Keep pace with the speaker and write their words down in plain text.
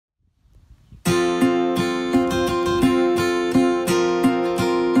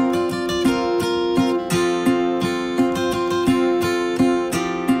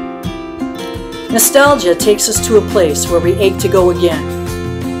Nostalgia takes us to a place where we ache to go again.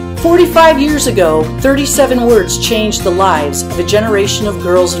 45 years ago, 37 words changed the lives of a generation of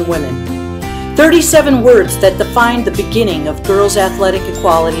girls and women. 37 words that defined the beginning of girls' athletic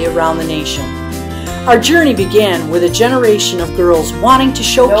equality around the nation. Our journey began with a generation of girls wanting to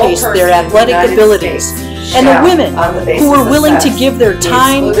showcase their athletic abilities, and the women who were willing to give their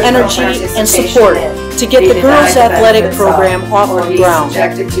time, energy, and support to get the girls' athletic program off the ground.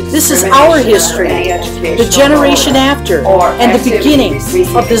 This is our history, the generation after, and the beginning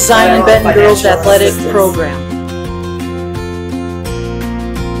of the Zion Benton Girls Athletic Program.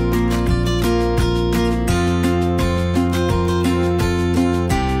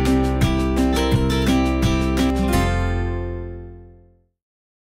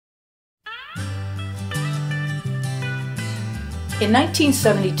 In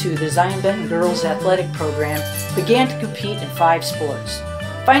 1972, the Zion Benton Girls Athletic Program began to compete in 5 sports.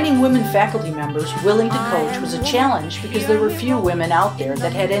 Finding women faculty members willing to coach was a challenge because there were few women out there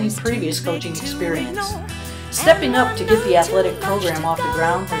that had any previous coaching experience. Stepping up to get the athletic program off the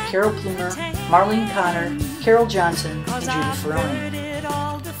ground were Carol Plumer, Marlene Connor, Carol Johnson, and Judy Ferroni.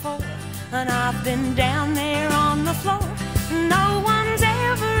 And I've been down there on the floor. No one's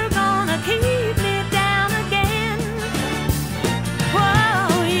ever gonna keep me down again.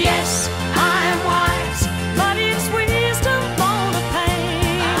 Well, yes, I am wise, but it's wisdom for the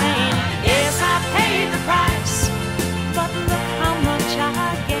pain. Yes, I paid the price, but look how much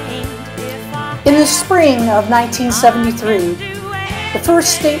I gained if I... In the spring of 1973, the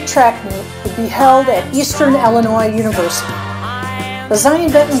first state track meet would be held at Eastern Illinois University. The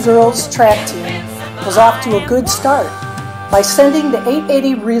Zion Benton girls track team was off to a good start by sending the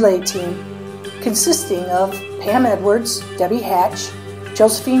 880 relay team consisting of Pam Edwards, Debbie Hatch,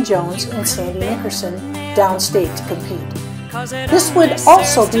 Josephine Jones, and Sandy Nickerson downstate to compete. This would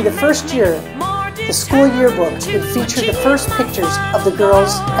also be the first year the school yearbook would feature the first pictures of the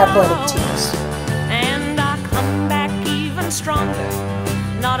girls' athletic teams. And I come back even stronger,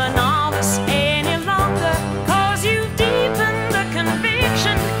 not a novice any longer, 'cause you've deepened the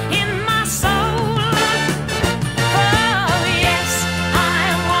conviction in my soul. Oh yes, I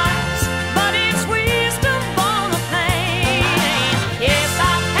am wise, but it's wisdom for the pain. Yes, I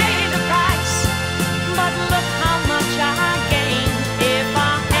paid the price, but look how much I gained. If I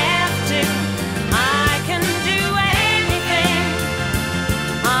have to, I can do anything.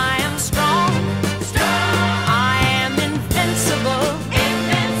 I am strong, I am invincible.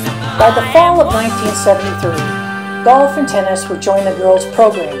 By the fall of 1973, golf and tennis would join the girls'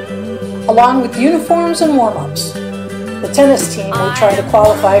 program, along with uniforms and warm-ups. The tennis team would try to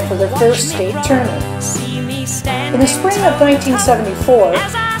qualify for their first state tournament. In the spring of 1974,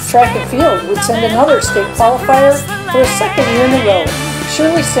 track and field would send another state qualifier for a second year in a row.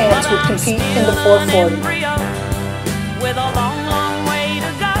 Shirley Sands would compete in the 440. With a long, long way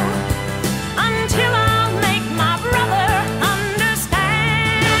to go until I'll make my brother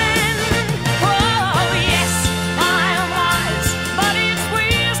understand. Oh yes, I am wise, but it's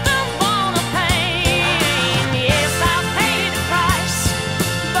wisdom for the pain. Yes, I paid the price,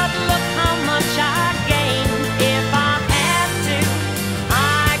 but look how much I gained. If I have to,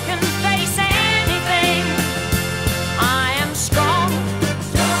 I can face anything. I am strong,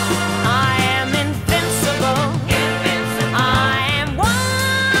 I am invincible. I am woman.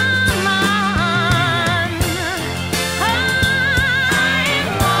 I am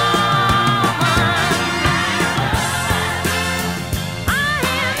woman. I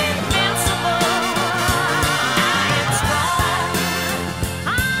am invincible. I am strong. I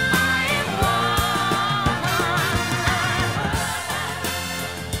am woman.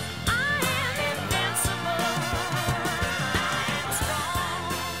 I am invincible. I am strong.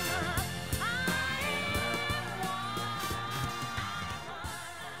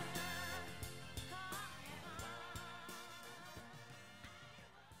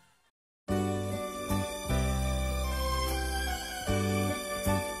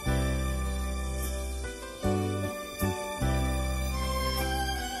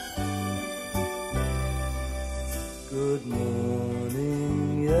 Good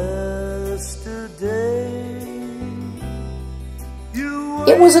morning, yesterday.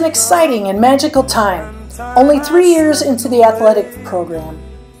 It was an exciting and magical time. Only 3 years into the athletic program,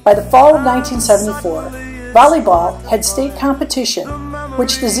 by the fall of 1974, volleyball had state competition,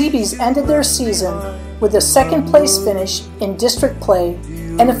 which the ZBs ended their season with a second place finish in district play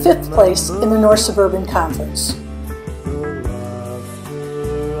and a 5th place in the North Suburban Conference.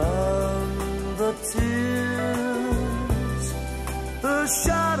 The tears, the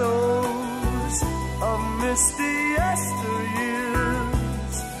shadows of misty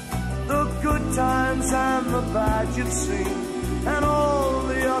yesteryears, the good times. that you've seen, and all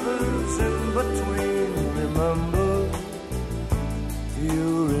the others in between. Remember, do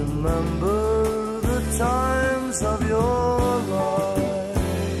you remember the times of your life?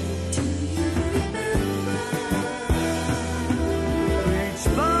 Do you remember? Reach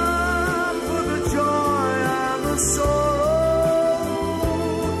back for the joy and the sorrow.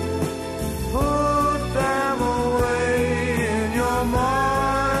 Put them away in your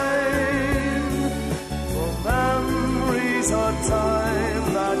mind, for memories are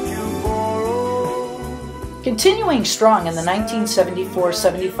time that you borrow. Continuing strong in the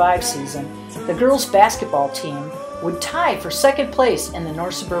 1974-75 season, the girls' basketball team would tie for second place in the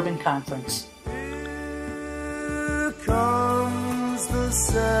North Suburban Conference. Here comes the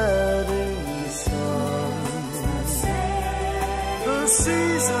setting sun. The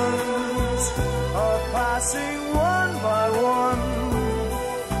seasons are passing one by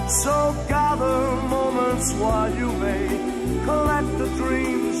one, so gather moments while you may collect the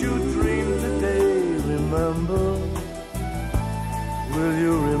dreams you dreamed today. Remember, will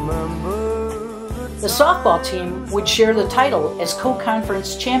you remember? The softball team would share the title as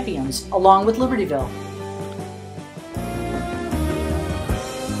co-conference champions along with Libertyville.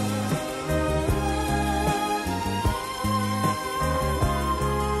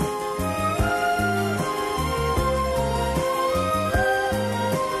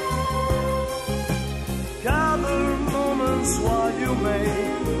 Gather moments while you may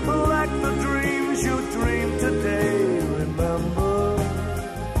collect the dreams you dreamed today. Remember,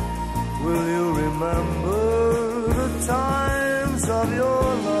 will you remember the times of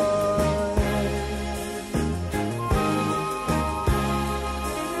your life?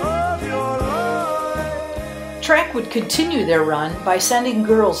 Of your life. Track would continue their run by sending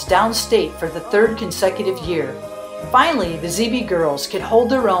girls downstate for the third consecutive year. Finally, the ZB girls could hold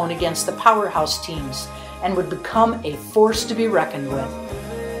their own against the powerhouse teams and would become a force to be reckoned with.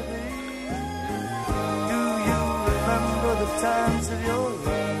 Do you remember the times of your life?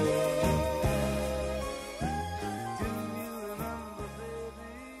 Do you remember,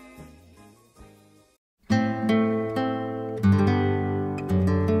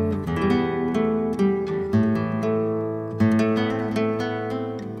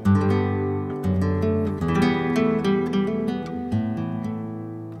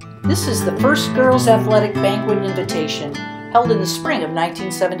 This is the first girls' athletic banquet invitation, held in the spring of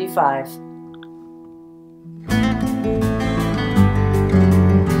 1975.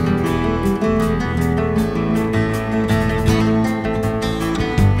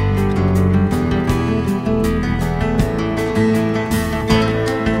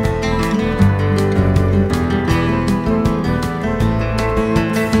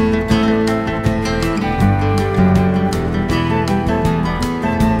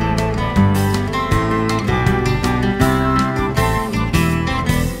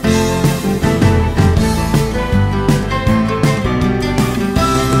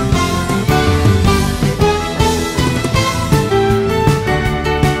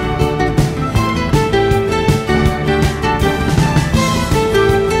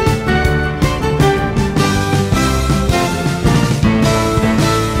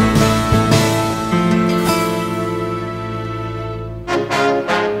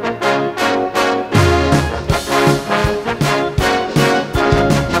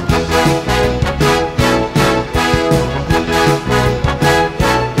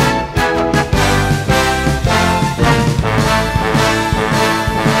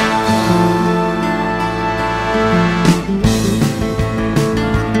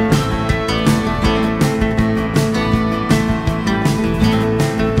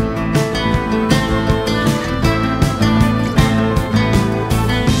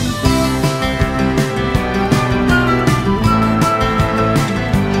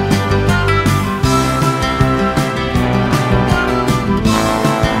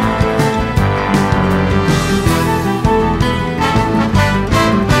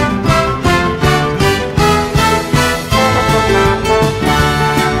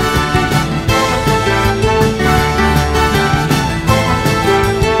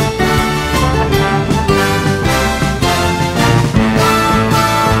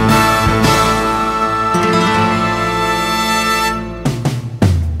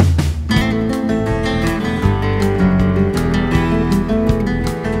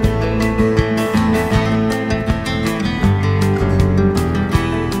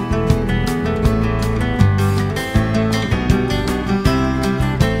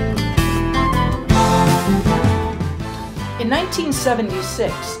 In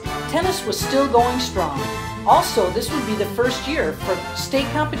 1976, tennis was still going strong. Also, this would be the first year for state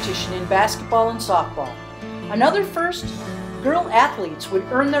competition in basketball and softball. Another first, girl athletes would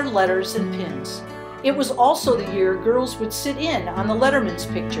earn their letters and pins. It was also the year girls would sit in on the Letterman's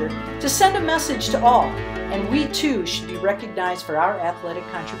picture to send a message to all, and we too should be recognized for our athletic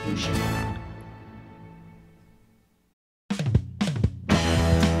contribution.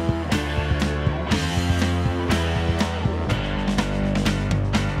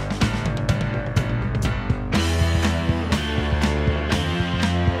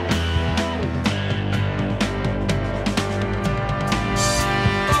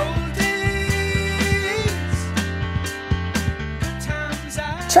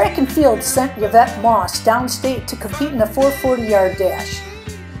 Track and field sent Yvette Moss downstate to compete in a 440-yard dash.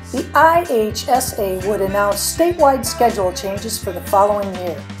 The IHSA would announce statewide schedule changes for the following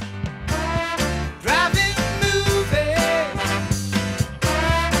year.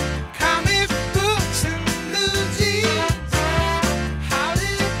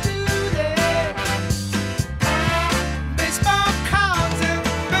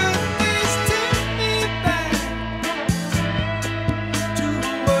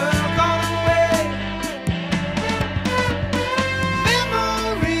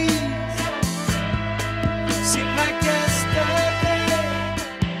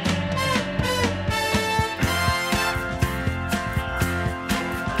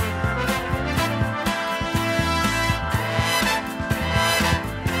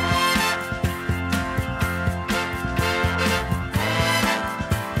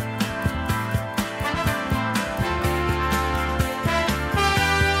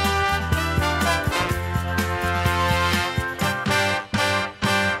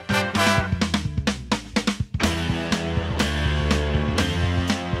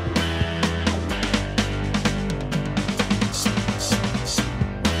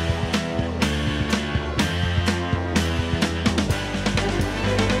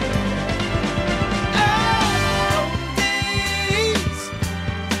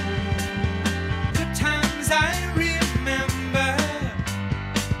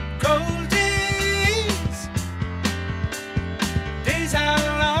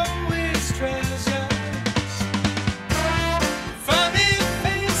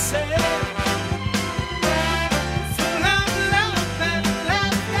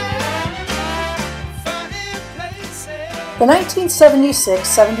 The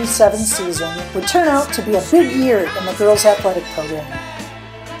 1976-77 season would turn out to be a big year in the girls' athletic program.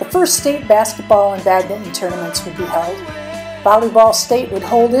 The first state basketball and badminton tournaments would be held. Volleyball State would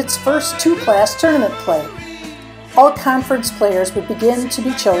hold its first two-class tournament play. All conference players would begin to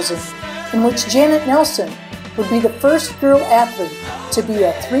be chosen, in which Janet Nelson would be the first girl athlete to be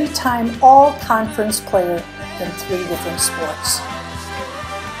a three-time all-conference player in 3 different sports.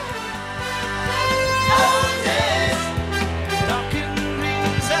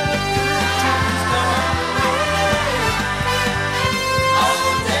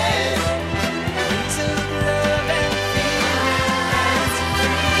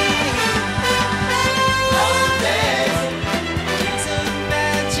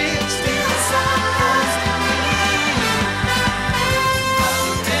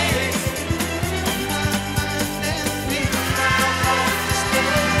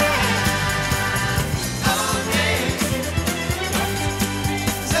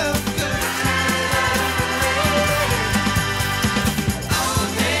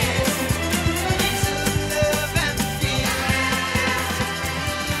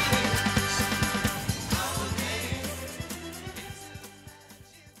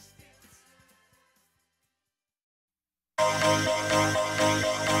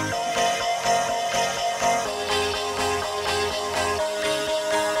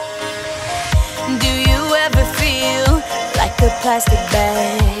 Plastic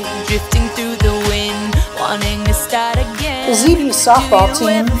bag drifting through the wind, wanting to start again. The ZB softball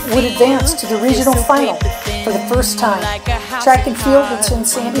team would advance to the regional final for the first time. Track and field would send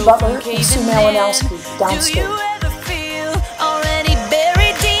Sandy Butler and Sue Malinowski downstate. Already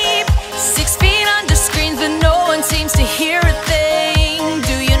buried deep, 6 feet under screens, but no one seems to hear a thing.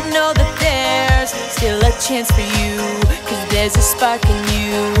 Do you know that there's still a chance for you? 'Cause there's a spark in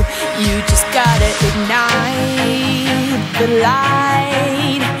you. You just gotta ignite the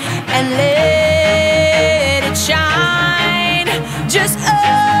light and let it shine. Just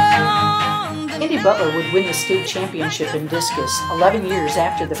on the Sandy Butler would win the state championship in discus 11 years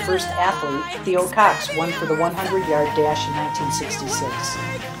after the first athlete, Theo Cox, won for the 100-yard dash in 1966.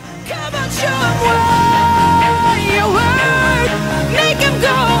 Come on, show 'em why you work. Make 'em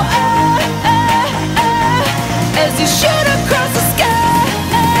go as you shoot across the sky.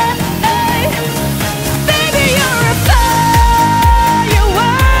 Baby, you're a firework.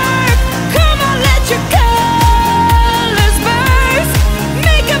 Come on, let your colors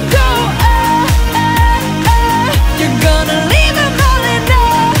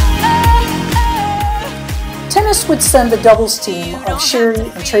would send the doubles team of Sherry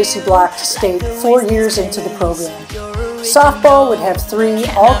and Tracy Block to state 4 years into the program. Softball would have 3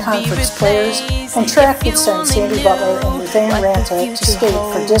 all-conference players, and track would send Sandy Butler and Ruthann Ranta to state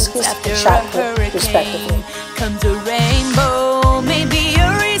for discus and shot put, respectively. Comes a rainbow, maybe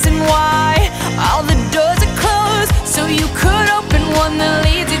a reason why all the doors are closed, so you could open one that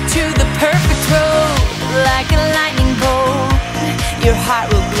leads you to the perfect road. Like a lightning bolt, your heart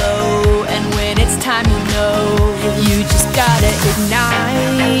will glow, and when it's time, you know you just gotta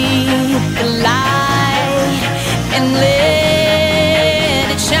ignite the light and let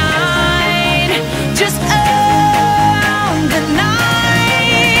it shine. Just own the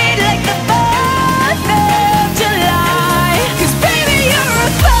night like the 4th of July. 'Cause baby, you're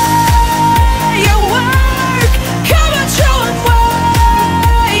a firework. Come on, show 'em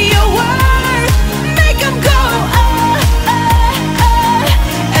what you're worth. Make 'em go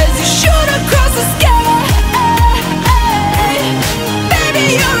as you shoot across the sky. Baby,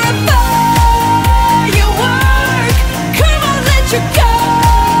 you're a firework. Come on, let your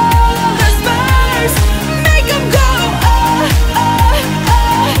colors burst. Make 'em go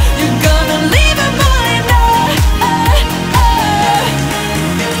you're gonna leave 'em all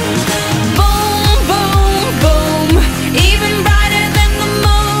boom, boom, boom. Even brighter than the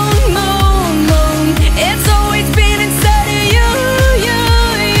moon, moon, moon. It's always been inside of you, you,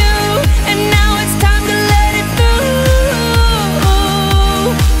 you. And now it's time to let it through.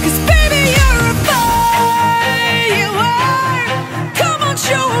 'Cause baby, you're a firework. Come on,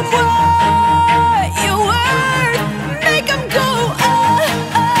 show 'em what you're worth. Make 'em go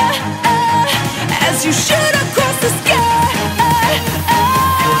as you shoot across the sky.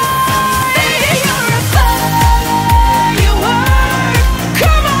 Baby, you're a firework.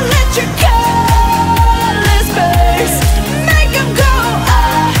 Come on, let your colors burst. Make 'em go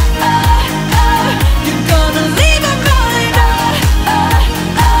you're gonna leave 'em blind.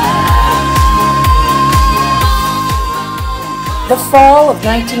 The fall of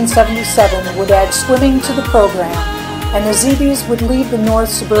 1977 would add swimming to the program, and the ZBs would leave the North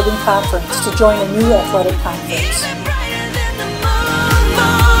Suburban Conference to join a new athletic conference. Even brighter than the moon,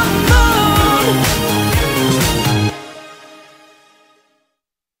 moon, moon.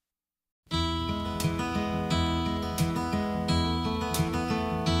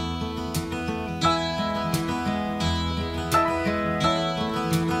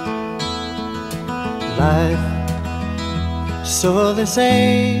 Life, so they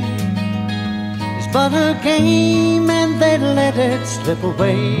say, is but a game and they let it slip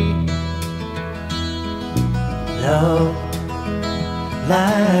away. Love,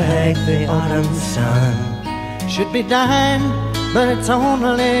 like the autumn sun, should be dying, but it's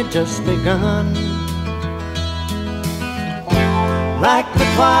only just begun. Like the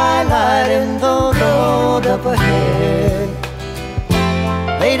twilight in the road up ahead,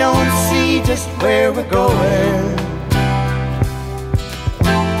 they don't see just where we're going.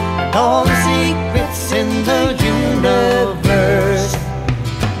 All the secrets in the universe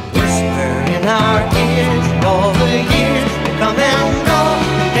whisper in our ears. All the years that come and go,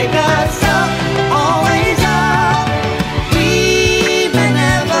 take us up, always up. We may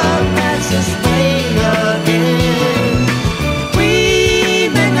never pass this way again. We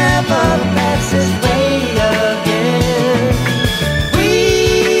may never pass this way again. We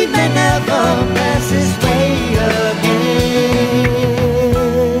may never pass this way again.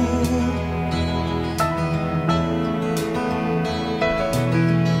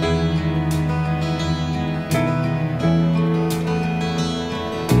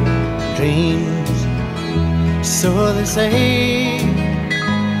 Dreams, so they say,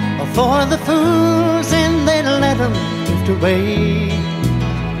 are for the fools and they let them drift away.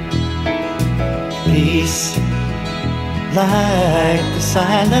 Peace, like the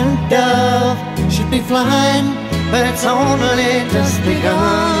silent dove, should be flying, but it's only just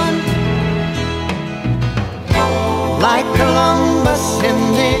begun. Like Columbus in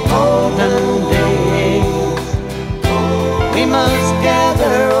the olden days, we must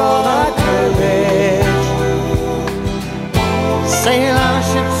gather all our courage, sail our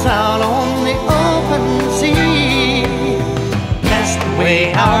ships out on the open sea, cast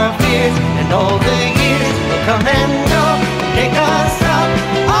away our fears, and all the years will come and go, take us up,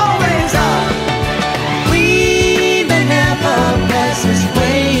 always up. We may never pass this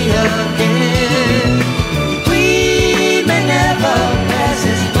way again. We may never pass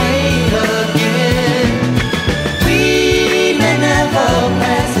this way again. We may never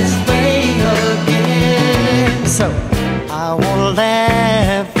pass this way again. So I wanna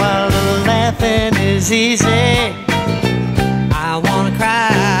laugh while the laughing is easy. I wanna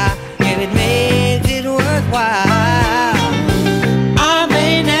cry if it makes it worthwhile.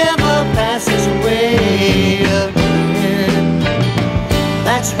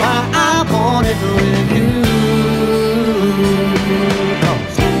 That's why I want it with you.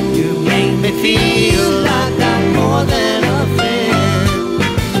 'Cause you make me feel like I'm more than a friend,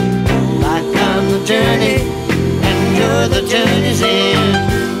 like I'm the journey and you're the journey's end.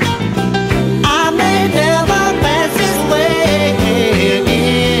 I may never pass this way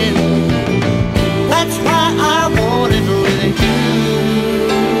again. That's why I want it with you,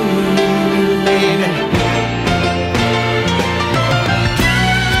 baby.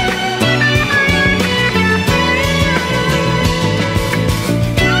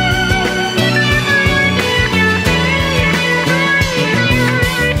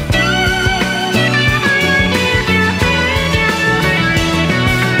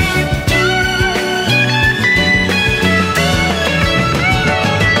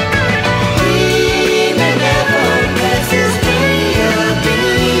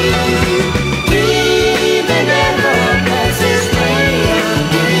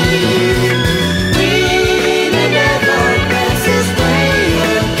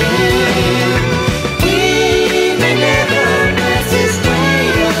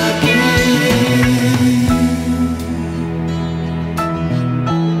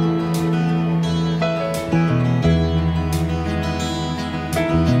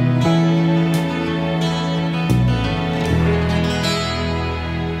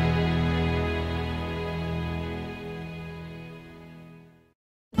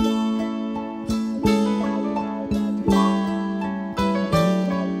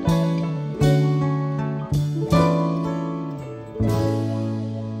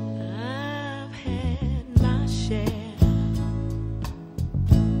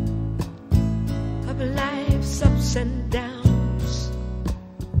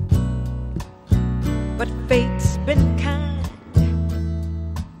 Fate's been kind.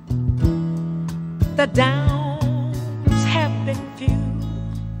 The downs have been few.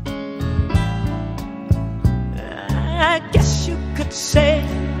 I guess you could say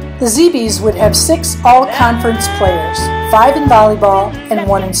The ZBs would have 6 all-conference players, 5 in volleyball and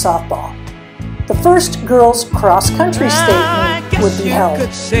 1 in softball. The first girls' cross-country state meet would be held.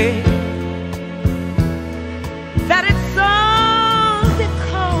 Could say that it's all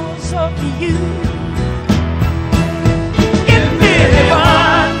because of you. If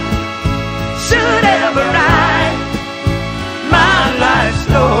anyone should ever write my life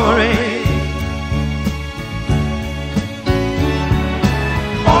story,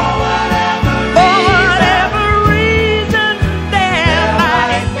 for whatever reason there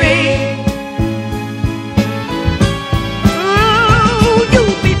might be,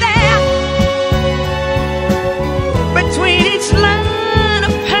 you'll be there between each line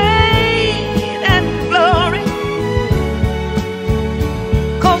of pain and glory.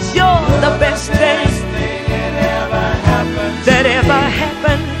 'Cause you're the best thing that ever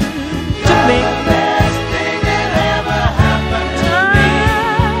happened to me.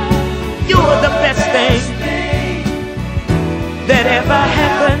 You're the best thing that ever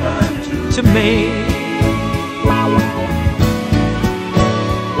happened to me.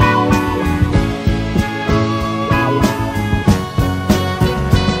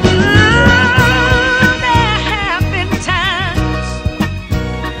 There have been times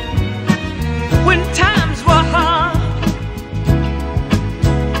when times were hard,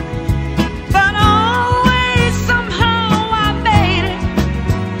 but always somehow I made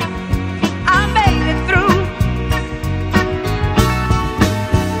it through.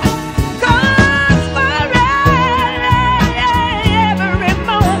 'Cause for every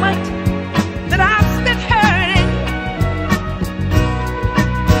moment that I spent hurting,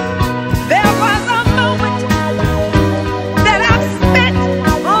 there was a moment that I spent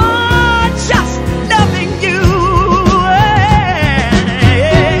just loving you.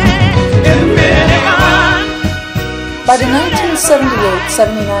 If anyone By the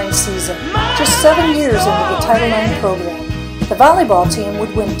 1978-79 season, just 7 years into the Title IX program, the volleyball team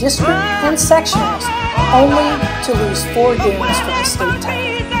would win district and sectionals, only to lose 4 games for the state title.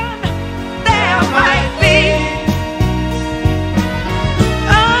 there might be,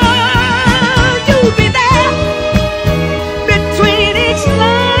 you'll be there between each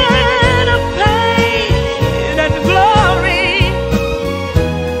line of pain and glory.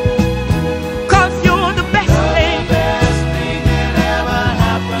 'Cause you're the best thing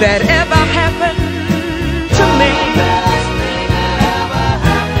that ever happened to me.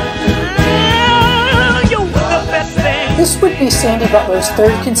 You're the best thing. This would be Sandy Butler's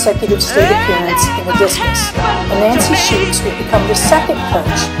 3rd consecutive state appearance in the discus, and Nancy Sheets would become the 2nd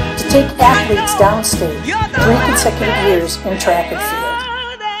coach to take athletes downstate 3 consecutive years in track and field.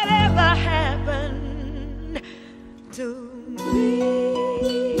 That ever happened to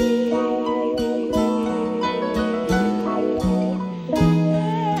me.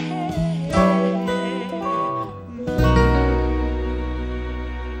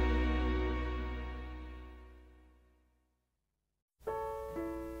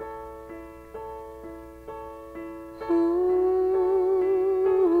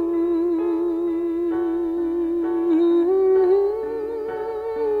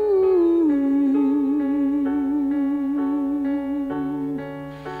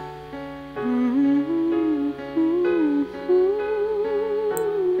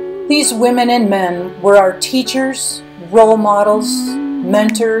 These women and men were our teachers, role models,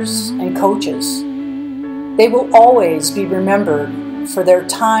 mentors, and coaches. They will always be remembered for their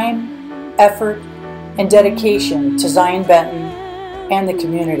time, effort, and dedication to Zion Benton and the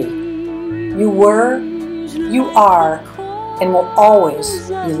community. You were, you are, and will always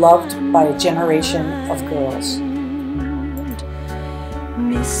be loved by a generation of girls.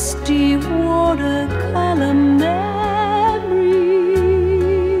 Misty watercolor memories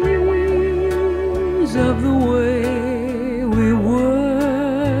of the way we were.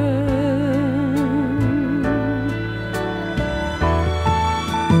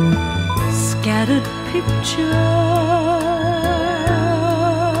 Scattered pictures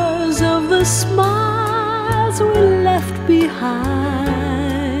of the smiles we left behind,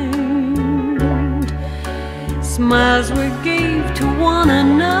 smiles we gave to one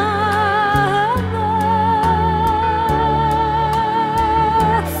another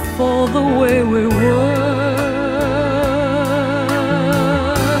for the way we were.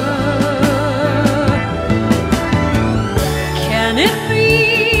 Can it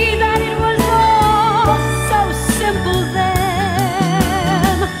be that it was all so simple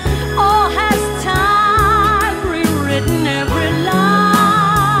then? Or has time rewritten every line?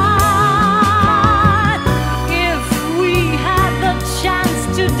 If we had the chance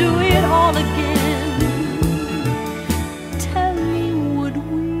to do it all again, tell me, would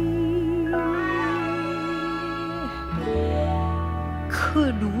we?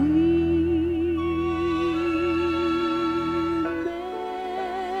 Could we?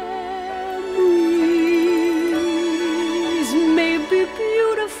 Memories may be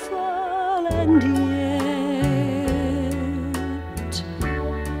beautiful, and yet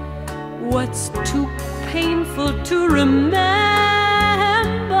what's too painful to remember,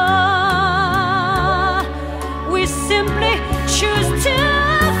 we simply choose to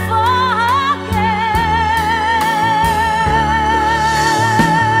forget.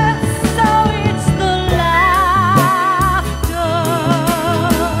 So it's the laughter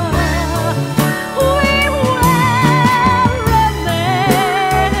we will remember.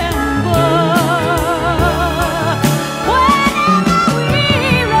 Whenever we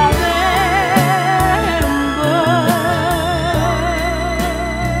remember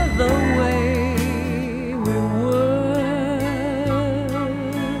the way we were,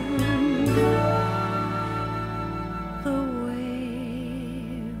 the way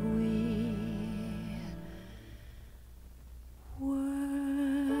we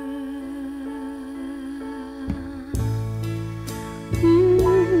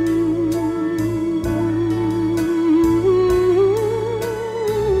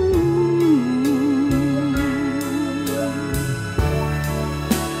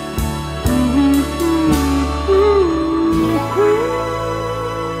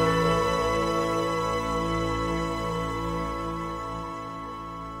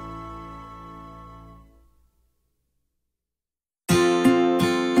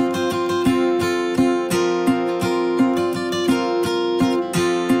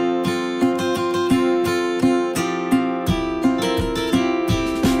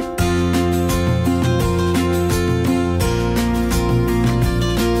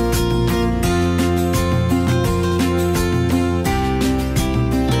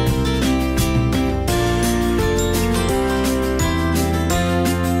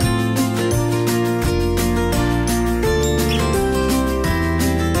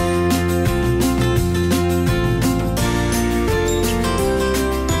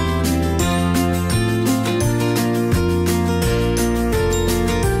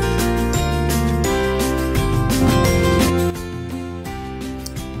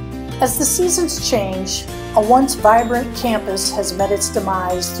As the seasons change, a once vibrant campus has met its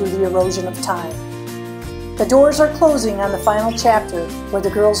demise through the erosion of time. The doors are closing on the final chapter where the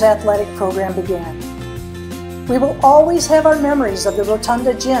girls' athletic program began. We will always have our memories of the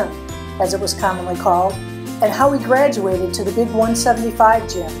Rotunda Gym, as it was commonly called, and how we graduated to the Big 175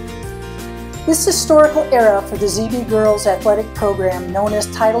 gym. This historical era for the ZB Girls Athletic Program, known as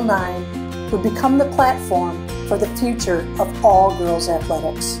Title IX, would become the platform for the future of all girls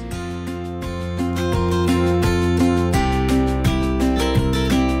athletics.